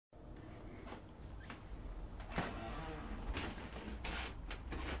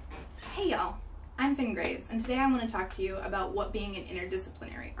Hey y'all, I'm FinnGraves, and today I want to talk to you about what being an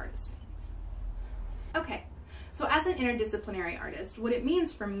interdisciplinary artist means. Okay, so as an interdisciplinary artist, what it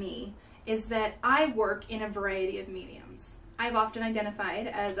means for me is that I work in a variety of mediums. I've often identified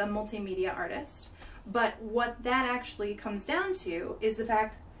as a multimedia artist, but what that actually comes down to is the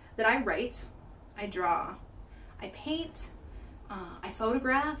fact that I write, I draw, I paint, I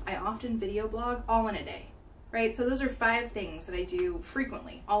photograph, I often video blog, all in a day. Right? So those are 5 things that I do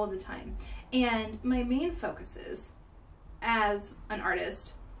frequently, all of the time. And my main focuses as an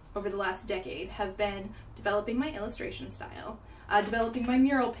artist over the last decade have been developing my illustration style, developing my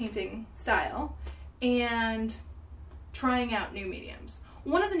mural painting style, and trying out new mediums.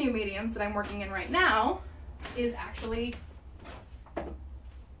 One of the new mediums that I'm working in right now is actually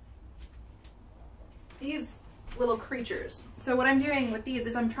these little creatures. So what I'm doing with these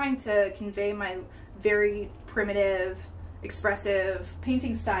is I'm trying to convey my very primitive, expressive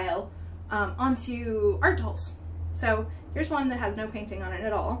painting style onto art dolls. So here's one that has no painting on it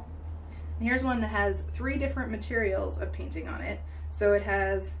at all. And here's one that has 3 different materials of painting on it. So it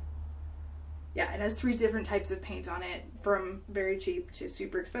has 3 different types of paint on it, from very cheap to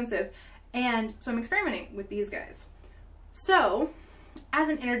super expensive. And so I'm experimenting with these guys. So as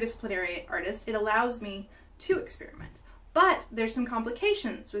an interdisciplinary artist, it allows me to experiment. But there's some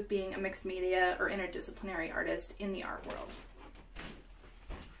complications with being a mixed media or interdisciplinary artist in the art world.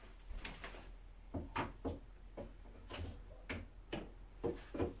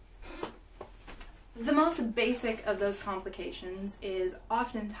 The most basic of those complications is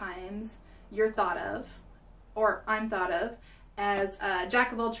oftentimes you're thought of, or I'm thought of, as a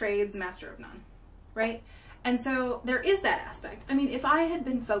jack of all trades, master of none, right? And so there is that aspect. I mean, if I had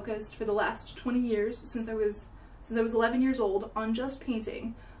been focused for the last 20 years since I was 11 years old on just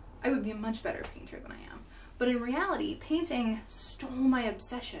painting, I would be a much better painter than I am. But in reality, painting stole my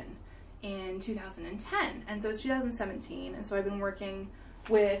obsession in 2010, and so it's 2017, and so I've been working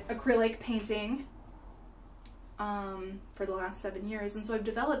with acrylic painting for the last 7 years, and so I've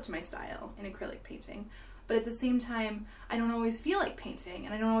developed my style in acrylic painting. But at the same time, I don't always feel like painting,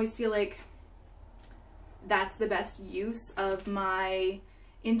 and I don't always feel like that's the best use of my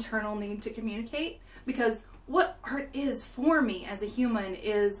internal need to communicate, because what art is for me as a human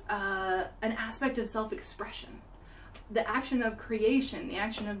is an aspect of self-expression. The action of creation, the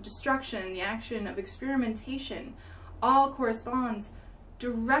action of destruction, the action of experimentation all corresponds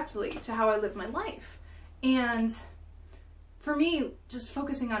directly to how I live my life. And for me, just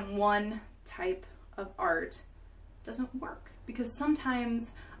focusing on one type of art doesn't work, because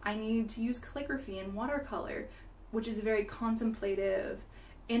sometimes I need to use calligraphy and watercolor, which is a very contemplative,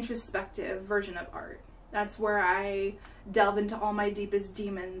 introspective version of art. That's where I delve into all my deepest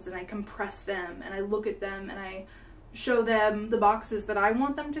demons and I compress them and I look at them and I show them the boxes that I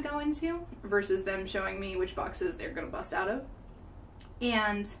want them to go into versus them showing me which boxes they're gonna bust out of.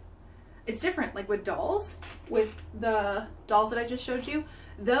 And it's different, like with dolls, with the dolls that I just showed you,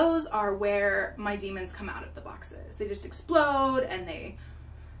 those are where my demons come out of the boxes. They just explode and they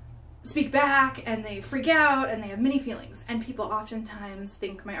speak back and they freak out and they have many feelings, and people oftentimes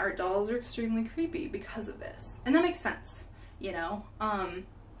think my art dolls are extremely creepy because of this, and that makes sense, you know.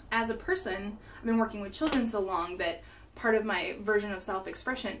 As a person, I've been working with children so long that part of my version of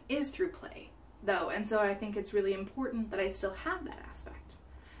self-expression is through play, though, and so I think it's really important that I still have that aspect.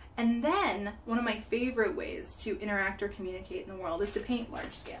 And then one of my favorite ways to interact or communicate in the world is to paint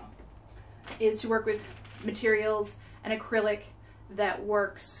large scale, is to work with materials and acrylic that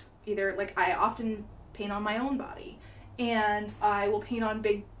works either, like, I often paint on my own body, and I will paint on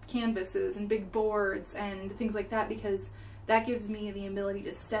big canvases and big boards and things like that, because that gives me the ability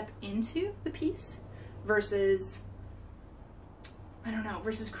to step into the piece versus, I don't know,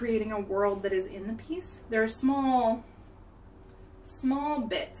 versus creating a world that is in the piece. There are small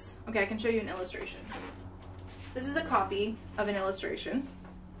bits. Okay, I can show you an illustration. This is a copy of an illustration,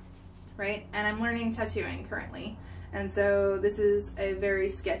 right? And I'm learning tattooing currently. And so this is a very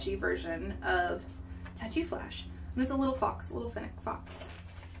sketchy version of Tattoo Flash. And it's a little fox, a little Finnick fox.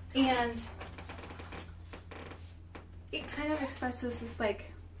 And it kind of expresses this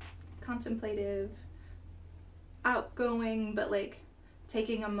like contemplative, outgoing, but like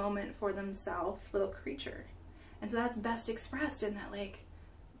taking a moment for themselves little creature. And so that's best expressed in that like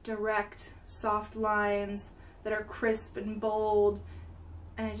direct, soft lines that are crisp and bold.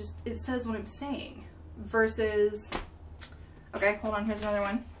 And it says what I'm saying. Versus, okay, hold on, here's another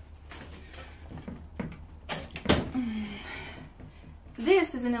one.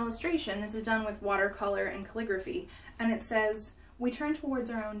 This is an illustration. This is done with watercolor and calligraphy, and it says, "We turn towards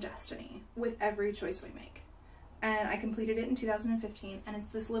our own destiny with every choice we make." and I completed it in 2015, and it's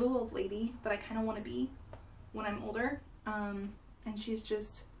this little old lady that I kind of want to be when I'm older. And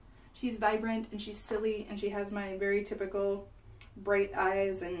she's vibrant and she's silly, and she has my very typical bright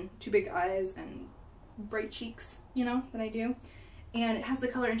eyes and two big eyes and bright cheeks, you know, that I do. And it has the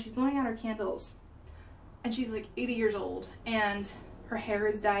color, and she's blowing out her candles, and she's like 80 years old, and her hair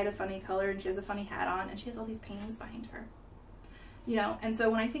is dyed a funny color, and she has a funny hat on, and she has all these paintings behind her, you know. And so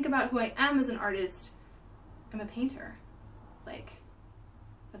when I think about who I am as an artist, I'm a painter. Like,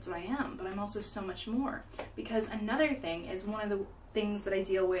 that's what I am, but I'm also so much more, because another thing is, one of the things that I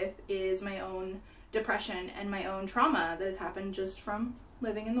deal with is my own depression and my own trauma that has happened just from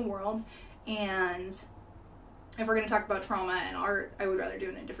living in the world. And if we're going to talk about trauma and art, I would rather do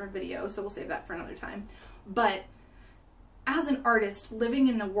it in a different video, so we'll save that for another time. But as an artist living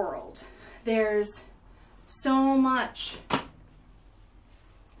in the world, there's so much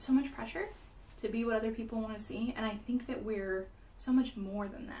pressure to be what other people want to see, and I think that we're so much more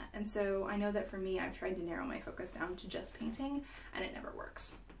than that. And so I know that for me, I've tried to narrow my focus down to just painting, and it never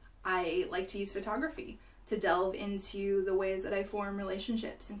works. I like to use photography to delve into the ways that I form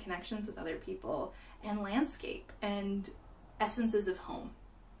relationships and connections with other people, and landscape and essences of home,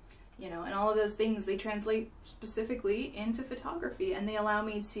 you know, and all of those things, they translate specifically into photography, and they allow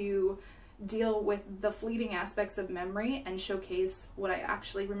me to deal with the fleeting aspects of memory and showcase what I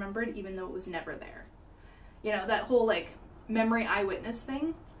actually remembered, even though it was never there. You know, that whole like memory eyewitness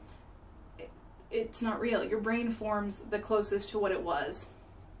thing, it's not real. Your brain forms the closest to what it was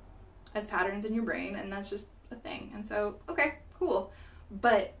as patterns in your brain, and that's just a thing. And so, okay, cool.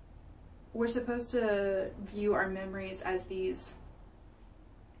 But we're supposed to view our memories as these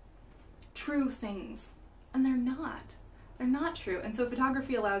true things, and they're not. They're not true. And so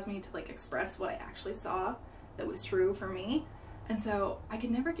photography allows me to like express what I actually saw that was true for me. And so I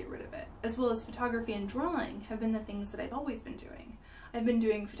could never get rid of it. As well as photography and drawing have been the things that I've always been doing. I've been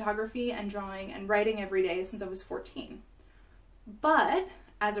doing photography and drawing and writing every day since I was 14. But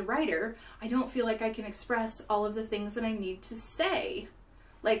as a writer, I don't feel like I can express all of the things that I need to say.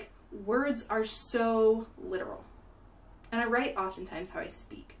 Like, words are so literal. And I write oftentimes how I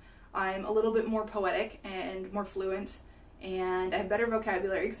speak. I'm a little bit more poetic and more fluent, and I have better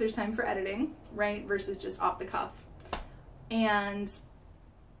vocabulary because there's time for editing, right? Versus just off the cuff. And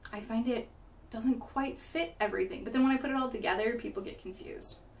I find it doesn't quite fit everything. But then when I put it all together, people get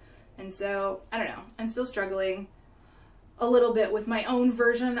confused. And so, I don't know, I'm still struggling a little bit with my own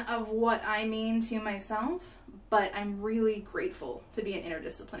version of what I mean to myself, but I'm really grateful to be an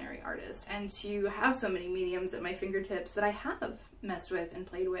interdisciplinary artist and to have so many mediums at my fingertips that I have messed with and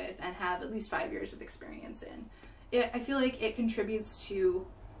played with and have at least 5 years of experience in. I feel like it contributes to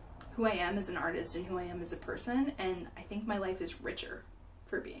who I am as an artist and who I am as a person, and I think my life is richer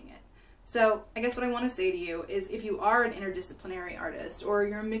for being it. So I guess what I want to say to you is, if you are an interdisciplinary artist, or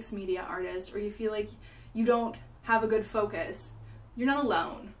you're a mixed media artist, or you feel like you don't have a good focus, you're not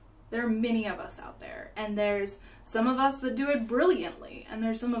alone. There are many of us out there, and there's some of us that do it brilliantly, and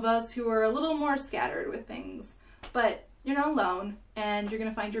there's some of us who are a little more scattered with things, but you're not alone, and you're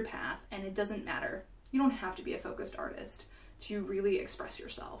gonna find your path, and it doesn't matter. You don't have to be a focused artist to really express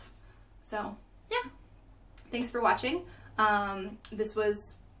yourself. So yeah, thanks for watching. This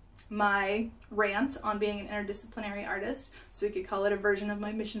was my rant on being an interdisciplinary artist, so we could call it a version of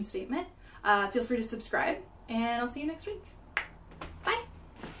my mission statement. Feel free to subscribe, and I'll see you next week.